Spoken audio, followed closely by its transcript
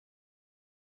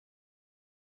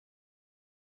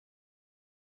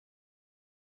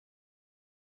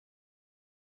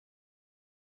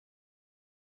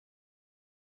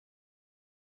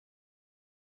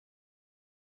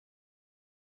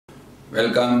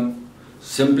Welcome.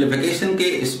 Simplification के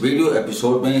इस video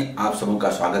episode में आप सबों का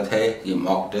स्वागत है। ये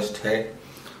मॉक टेस्ट है।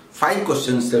 5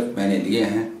 क्वेश्चन सिर्फ मैंने लिए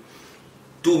हैं।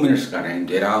 2 मिनट्स का टाइम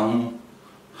दे रहा हूं।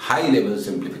 हाई लेवल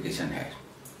सिंप्लीफिकेशन है।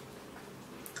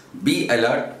 Be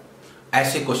alert.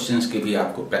 ऐसे क्वेश्चंस की भी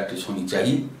आपको प्रैक्टिस होनी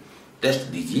चाहिए।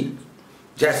 टेस्ट दीजिए,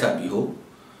 जैसा भी हो।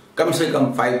 कम से कम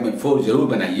 5 में 4 जरूर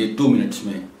बनाइए। 2 मिनट्स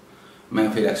में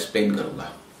मैं फिर एक्सप्लेन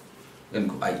करूंगा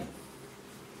इनको। आइए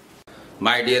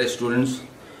माय डियर स्टूडेंट्स,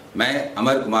 मैं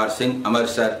अमर कुमार सिंह अमर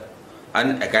सर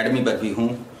अन अकेडमी पर भी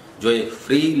हूँ, जो एक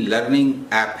फ्री लर्निंग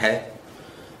ऐप है।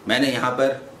 मैंने यहाँ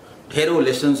पर ढेरों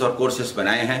लेसन्स और कोर्सेस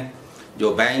बनाए हैं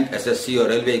जो बैंक, एसएससी और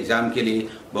रेलवे एग्जाम के लिए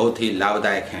बहुत ही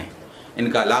लाभदायक हैं।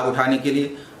 इनका लाभ उठाने के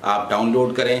लिए आप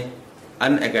डाउनलोड करें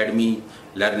अन academy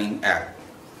learning app.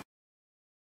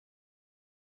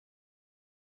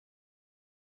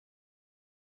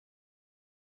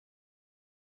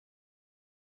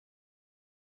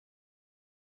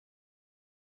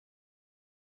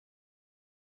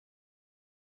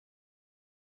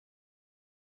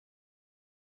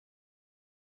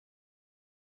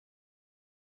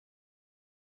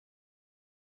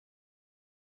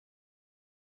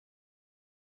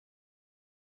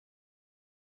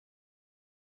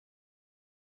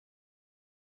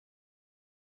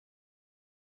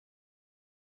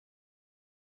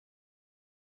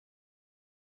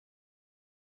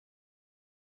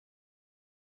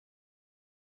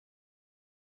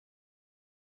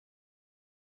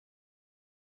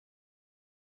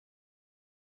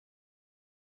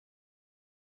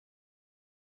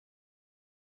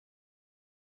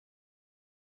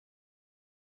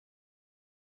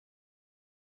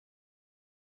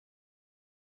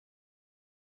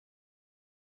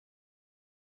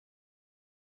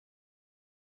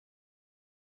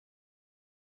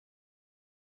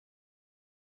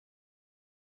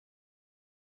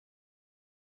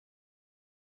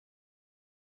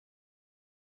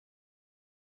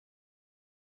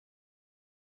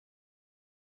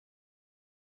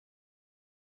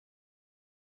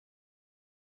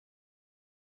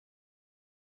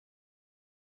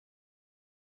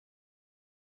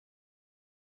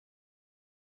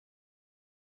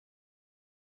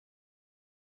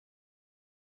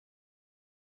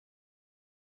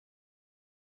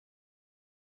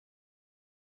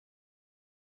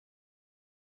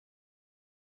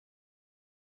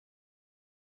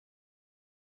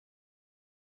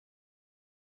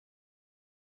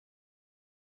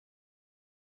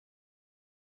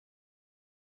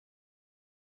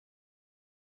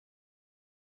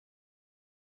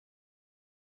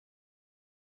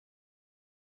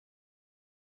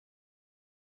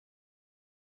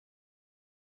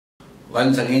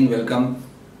 Once again welcome.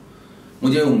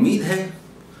 मुझे उम्मीद है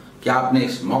कि आपने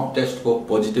इस मॉक टेस्ट को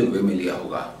पॉजिटिव वे में लिया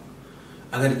होगा।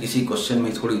 अगर किसी क्वेश्चन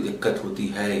में थोड़ी दिक्कत होती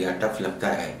है या टफ लगता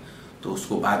है तो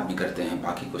उसको बाद में करते हैं,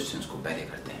 बाकी क्वेश्चंस को पहले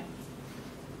करते हैं।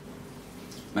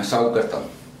 मैं सॉल्व करता हूं।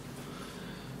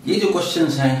 ये जो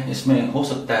क्वेश्चंस हैं इसमें हो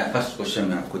सकता है फर्स्ट क्वेश्चन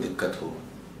में आपको दिक्कत हो।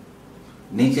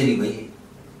 नेचर ही वही है,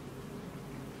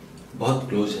 बहुत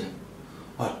क्लोज है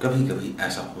और कभी कभी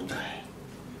ऐसा होता है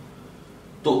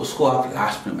तो उसको आप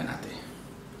लास्ट में बनाते हैं,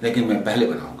 लेकिन मैं पहले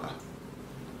बनाऊंगा।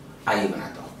 आइए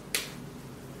बनाता हूं,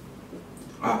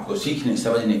 आपको सीखने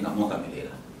समझने का मौका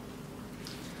मिलेगा।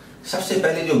 सबसे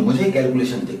पहले जो मुझे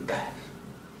कैलकुलेशन दिखता है,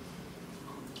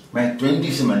 मैं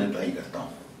 20 से मल्टीप्लाई करता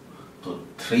हूं तो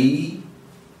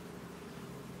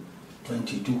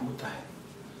 322 होता है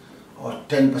और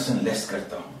 10% लेस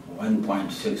करता हूं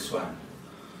 1.61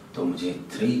 तो मुझे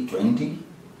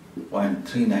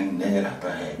 320.39 नजर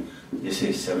आता है,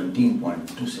 जिसे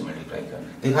 17.2 से मल्टीप्लाई करना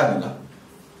है। दिखा दूंगा।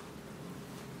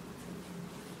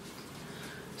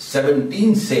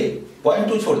 17 से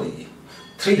 0.2 छोड़ दीजिए।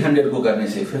 300 को करने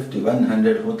से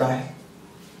 5100 होता है,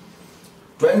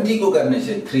 20 को करने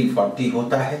से 340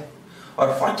 होता है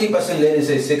और 40% लेने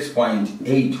से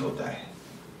 6.8 होता है।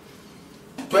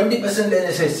 20%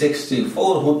 लेने से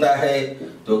 64 होता है,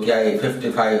 तो क्या ये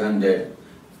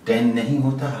 5510 नहीं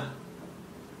होता?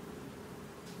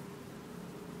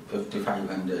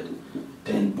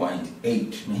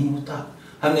 5510.8 नहीं होता।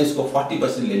 हमने इसको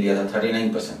 40% ले लिया था,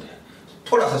 39% है,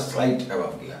 थोड़ा सा स्लाइट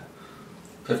अबव गया।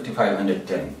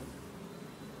 5510।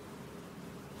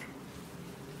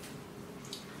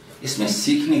 इसमें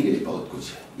सीखने के लिए बहुत कुछ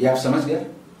है, ये आप समझ गए।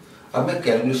 अब मैं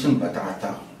कैलकुलेशन बताता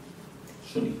हूं,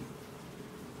 सुनिए।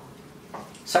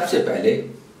 सबसे पहले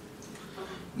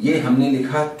ये हमने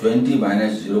लिखा 20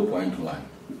 - 0.1,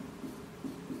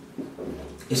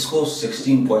 इसको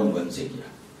 16.1 से किया।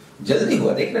 जल्दी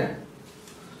हुआ, देख रहे हैं।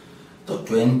 तो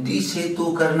 20 से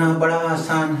तो करना बड़ा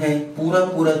आसान है, पूरा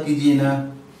पूरा कीजिए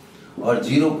ना। और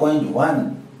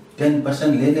 0.1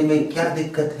 10% लेने में क्या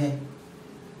दिक्कत है?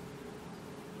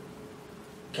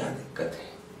 क्या दिक्कत है?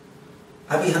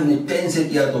 अभी हमने 10 से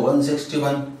किया तो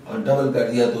 161 और डबल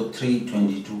कर दिया तो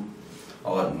 322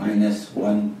 और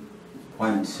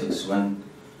 -1.61।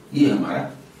 ये हमारा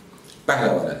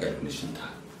पहला वाला कैलकुलेशन था,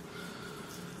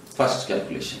 फर्स्ट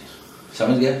कैलकुलेशन।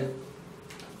 समझ गया?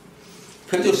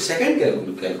 फिर जो सेकंड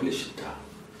कैलकुलेशन था,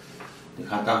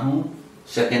 दिखाता हूं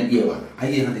सेकंड ये वाला।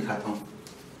 आइए यहां दिखाता हूं।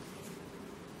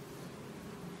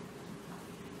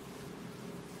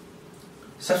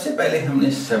 सबसे पहले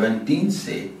हमने 17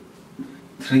 से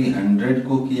 300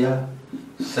 को किया,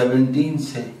 17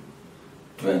 से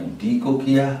 20 को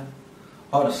किया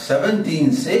और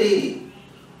 17 से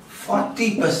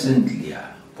 40% लिया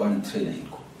 0.39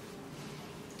 को।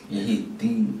 यही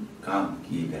 3 काम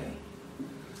किए गए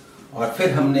और फिर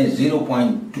हमने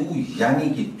 0.2 यानी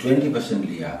कि 20%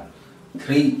 लिया।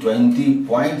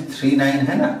 320.39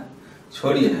 है ना,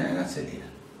 छोड़िए ना, यहां से लिया,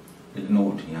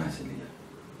 इग्नोर, यहां से लिया,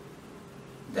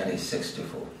 दैट इज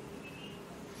 64।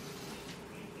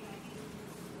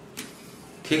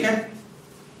 ठीक है?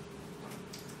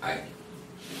 आइए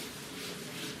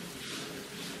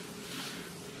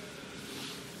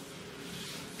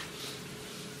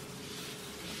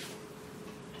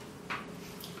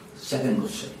सेकंड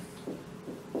क्वेश्चन।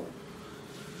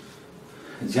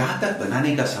 जहां तक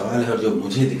बनाने का सवाल है और जो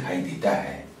मुझे दिखाई देता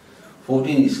है,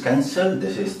 14 इज कैंसल,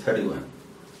 दिस इज 31।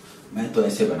 मैं तो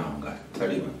ऐसे बनाऊंगा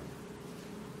 31।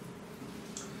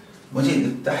 मुझे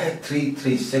दिखता है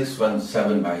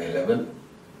 33617/11,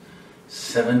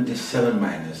 77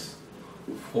 माइनस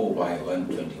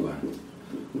 4/121।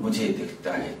 मुझे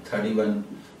दिखता है 31,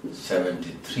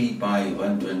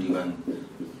 73/121।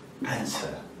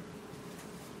 Answer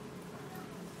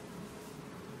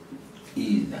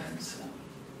is the answer.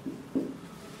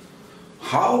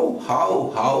 How?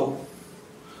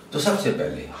 तो सबसे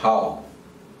पहले how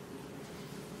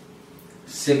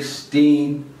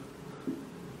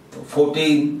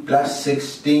 14 plus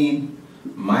 16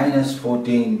 minus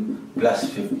 14 plus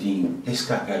 15,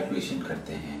 इसका कैलकुलेशन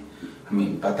करते हैं।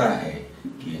 हमें पता है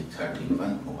कि ये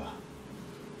 31 हुआ।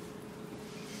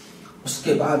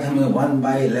 उसके बाद हमें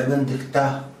 1/11 दिखता,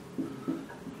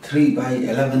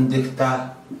 3/11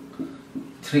 दिखता,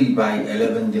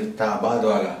 3/11 दिखता, बाद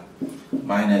वाला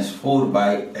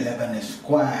 -4/11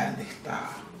 स्क्वायर दिखता,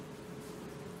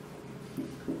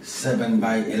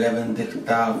 7/11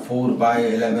 दिखता,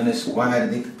 4/11 स्क्वायर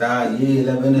दिखता। ये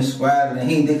 11 स्क्वायर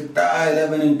नहीं दिखता,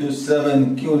 11 into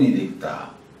 7 क्यों नहीं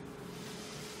दिखता?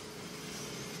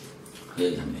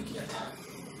 यही हमने किया था।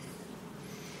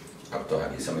 अब तो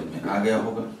आगे समझ में आ गया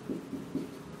होगा।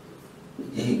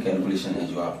 यही कैलकुलेशन है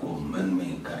जो आपको मन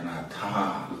में करना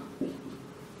था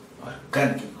और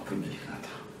करके कॉपी में लिखना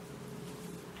था।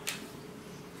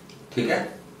 ठीक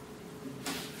है?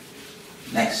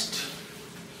 नेक्स्ट,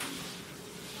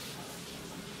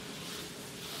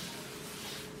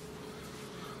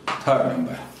 थर्ड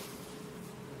नंबर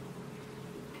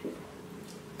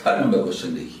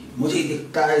क्वेश्चन देखिए। मुझे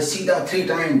दिखता है सीधा 3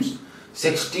 टाइम्स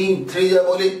 16, 3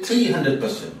 बोले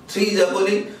 300%, 3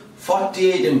 बोले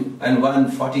 48 and 1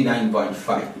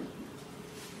 49.5।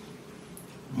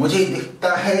 मुझे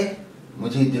दिखता है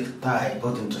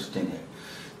बहुत इंटरेस्टिंग है,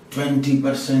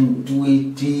 20%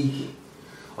 280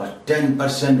 और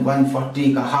 10%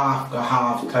 140 का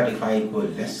हाफ 35 को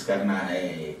लेस करना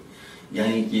है,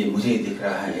 यानी कि मुझे दिख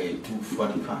रहा है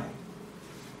 245।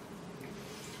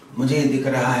 मुझे दिख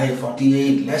रहा है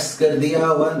 48 लेस कर दिया,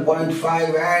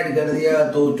 1.5 ऐड कर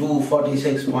दिया तो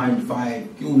 246.5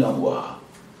 क्यों ना हुआ?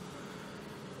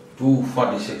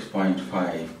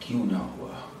 246.5 क्यों ना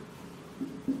हुआ?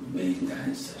 मेरी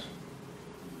आंसर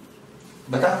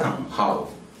बताता हूं हाउ।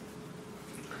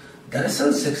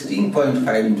 दरअसल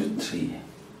 16.5 into 3 है।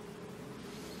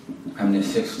 हमने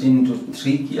 16 into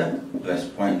 3 किया प्लस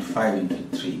 0.5 into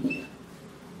 3 किया।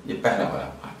 ये पहला वाला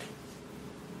पार्ट।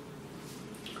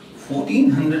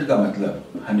 1400 का मतलब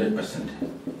 100% है,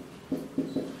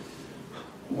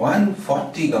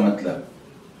 140 का मतलब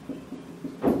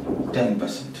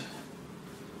 10% है,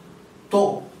 तो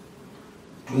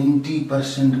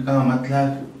 20% का मतलब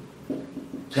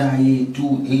क्या ये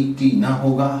 280 ना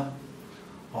होगा?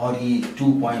 और ये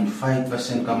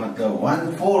 2.5% का मतलब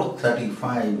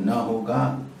 1435 ना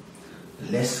होगा?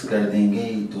 लेस कर देंगे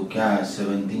तो क्या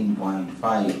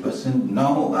 17.5% ना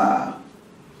होगा?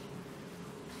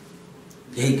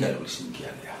 यही कैलकुलेशन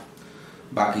किया गया।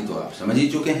 बाकी तो आप समझ ही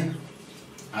चुके हैं।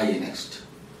 आइए नेक्स्ट,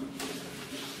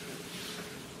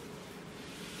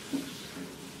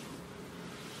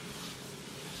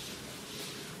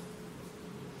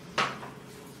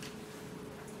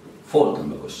 फोर्थ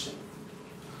नंबर क्वेश्चन।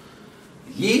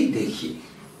 ये देखिए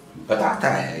बताता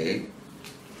है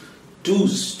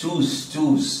टूज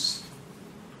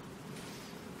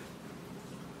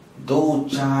 2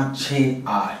 4 6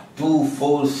 8 2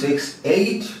 4 6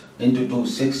 8 इंटू 2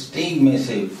 16 में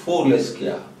से 4 लेस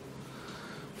किया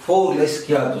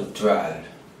तो 12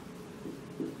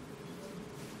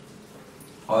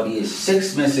 और ये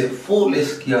 6 में से 4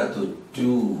 लेस किया तो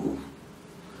 2।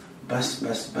 बस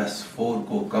 4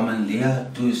 को कॉमन लिया,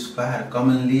 2 स्क्वायर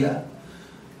कॉमन लिया,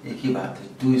 एक ही बात है।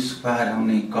 2 स्क्वायर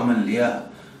हमने कॉमन लिया,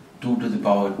 2 to the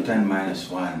power 10 minus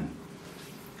 1।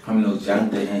 हम लोग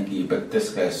जानते हैं कि 32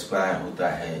 का स्क्वायर होता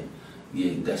है, ये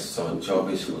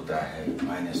 1024 होता है,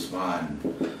 -1।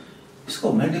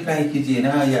 इसको मल्टीप्लाई कीजिए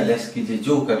ना, या लेस कीजिए,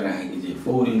 जो करना है कीजिए।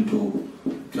 4 into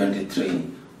 23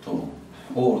 तो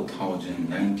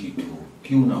 4092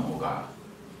 क्यों ना होगा?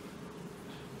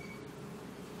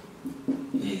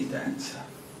 ये इज द आंसर।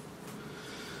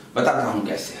 बताता हूं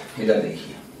कैसे, इधर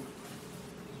देखिए।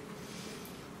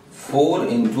 4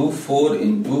 into 4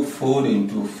 into 4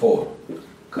 into 4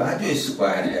 का जो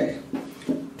स्क्वायर है,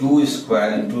 2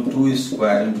 square into 2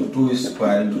 square into 2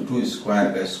 square into 2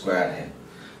 square का स्क्वायर है।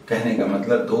 कहने का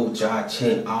मतलब 2 4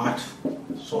 6 8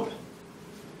 16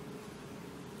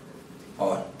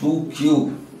 और 2 क्यूब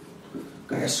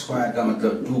का स्क्वायर का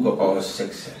मतलब 2 का पावर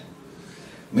 6 है।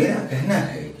 मेरा कहना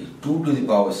है कि 2 to the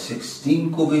power 16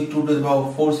 को भी 2 to the power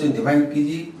 4 से डिवाइड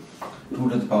कीजिए, 2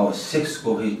 to the power 6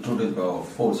 को भी 2 to the power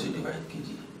 4 से डिवाइड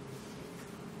कीजिए,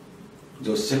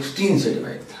 जो 16 से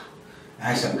डिवाइड था।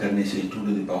 ऐसा करने से 2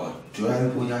 to the power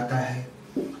 12 हो जाता है,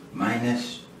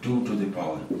 -2 to the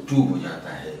power 2 हो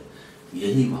जाता है।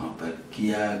 यही वहां पर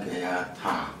किया गया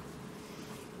था।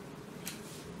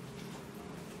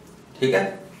 ठीक है,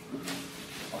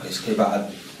 और इसके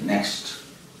बाद next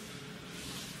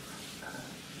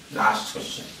last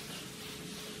question.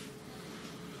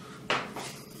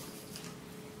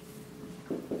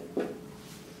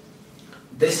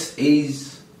 This is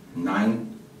 9,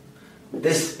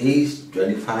 this is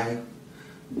 25,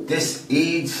 this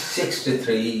is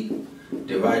 63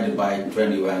 divided by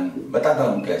 21। बताता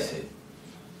हूं कैसे।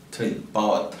 3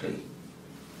 power 3,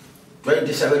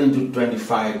 27 into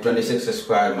 25, 26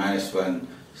 square minus 1,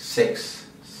 6,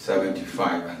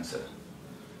 75 answer.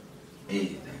 A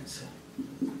answer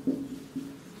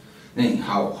नहीं,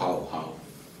 हाउ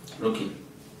रुकिए।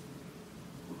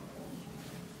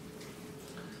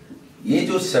 ये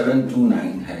जो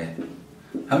 729 है,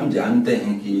 हम जानते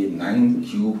हैं कि ये 9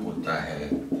 क्यूब होता है,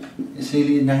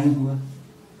 इसीलिए 9 हुआ।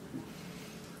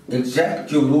 एग्जैक्ट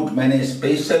क्यूब रूट मैंने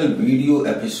स्पेशल वीडियो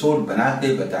एपिसोड बना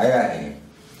के बताया है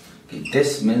कि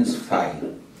दिस मीन्स 5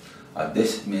 और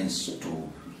दिस मीन्स 2।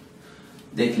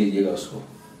 देख लीजिएगा उसको।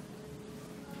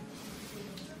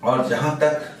 और जहां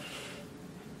तक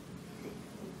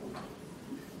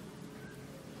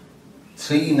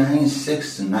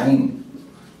 3969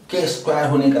 के स्क्वायर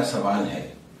होने का सवाल है,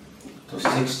 तो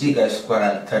 60 का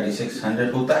स्क्वायर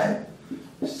 3600 होता है,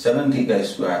 70 का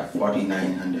स्क्वायर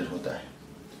 4900 होता है।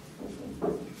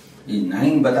 ये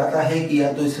 9 बताता है कि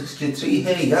या तो 63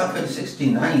 है या फिर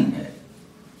 69 है,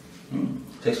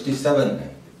 67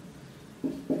 है।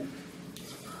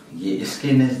 ये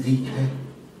इसके नजदीक है,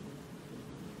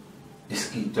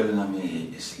 इसकी तुलना में ये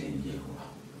इसलिए ये हुआ।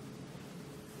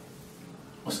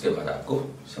 उसके बाद आपको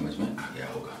समझ में आ गया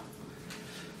होगा।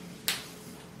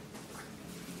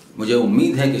 मुझे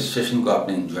उम्मीद है कि इस सेशन को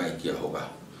आपने एंजॉय किया होगा।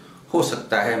 हो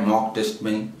सकता है मॉक टेस्ट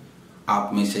में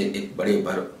आप में से एक बड़े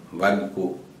वर्ग को,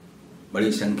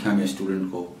 बड़ी संख्या में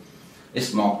स्टूडेंट को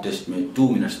इस मॉक टेस्ट में 2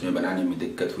 मिनट्स में बनाने में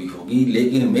दिक्कत हुई होगी,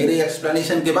 लेकिन मेरे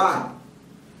एक्सप्लेनेशन के बाद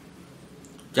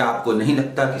क्या आपको नहीं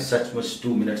लगता कि सचमुच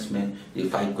 2 मिनट्स में ये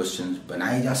 5 क्वेश्चंस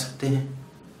बनाए जा सकते हैं?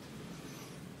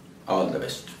 All the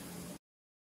best.